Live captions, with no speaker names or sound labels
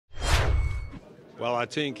Well, I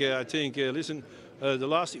think listen, the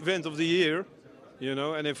last event of the year, you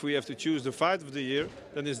know, and if we have to choose the fight of the year,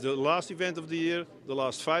 then it's the last event of the year, the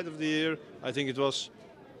last fight of the year. I think it was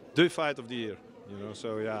the fight of the year, you know.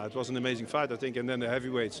 So yeah, it was an amazing fight, I think. And then the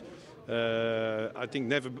heavyweights. I think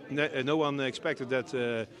no one expected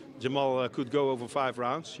that Jamal could go over 5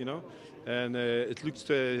 rounds, you know. And it looked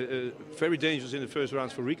very dangerous in the first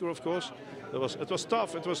rounds for Rico, of course. It was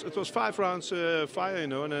tough. It was 5 rounds fire, you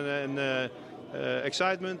know, and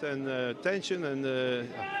excitement and tension and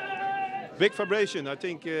big vibration. I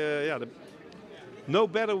think, no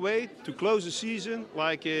better way to close the season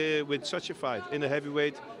like with such a fight in a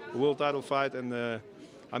heavyweight world title fight. And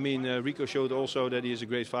I mean, Rico showed also that he is a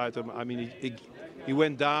great fighter. I mean, he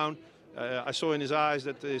went down. I saw in his eyes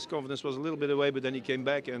that his confidence was a little bit away, but then he came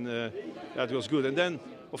back, and that was good. And then,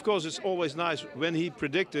 of course, it's always nice when he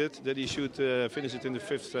predicted that he should finish it in the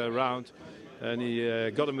 5th round, and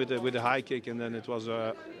he got him with a high kick, and then it was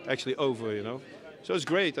actually over, you know. So it's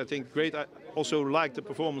great. I think great. I also liked the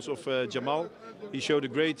performance of Jamal. He showed a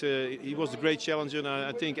great. He was the great challenger, and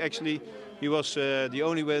I think actually he was the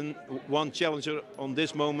only one challenger on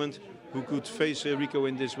this moment who could face Rico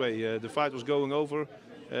in this way. The fight was going over.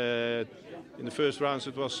 In the first rounds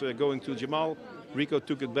it was going to Jamal. Rico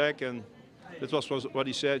took it back, and that was what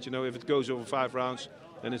he said, you know, if it goes over 5 rounds,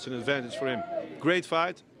 then it's an advantage for him. Great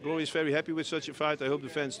fight. Glory is very happy with such a fight. I hope the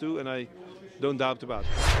fans do, and I don't doubt about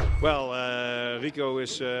it. Well, Rico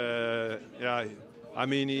is, I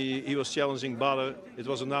mean, he was challenging Badr. It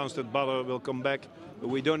was announced that Badr will come back.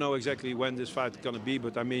 We don't know exactly when this fight is going to be,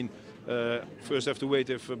 but I mean, first have to wait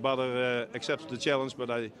if Badr accepts the challenge, but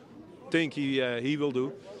I think he will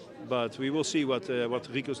do. But we will see what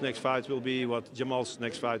Rico's next fight will be, what Jamal's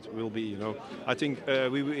next fight will be. You know, I think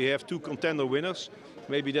we have 2 contender winners.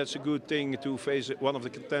 Maybe that's a good thing to face one of the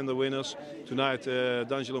contender winners tonight.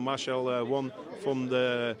 D'Angelo Marshall won from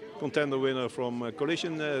the contender winner from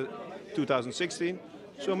Collision 2016.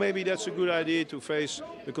 So maybe that's a good idea to face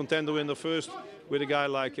the contender winner first with a guy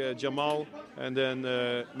like Jamal, and then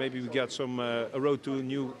maybe we get a road to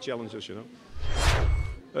new challenges. You know.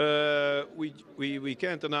 We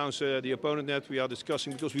can't announce the opponent yet. We are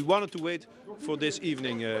discussing because we wanted to wait for this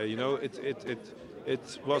evening. You know,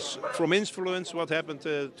 it was from influence what happened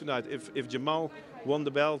tonight. If Jamal won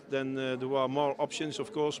the belt, then there were more options,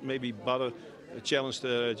 of course. Maybe Badr challenged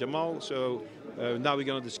Jamal. So now we're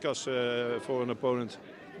going to discuss for an opponent.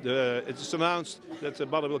 It's announced that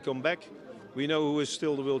Badr will come back. We know who is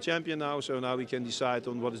still the world champion now, so now we can decide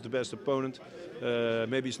on what is the best opponent.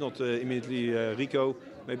 Maybe it's not immediately Rico.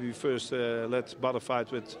 Maybe we first let Badr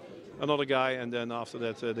fight with another guy, and then after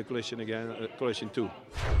that the collision again, collision 2.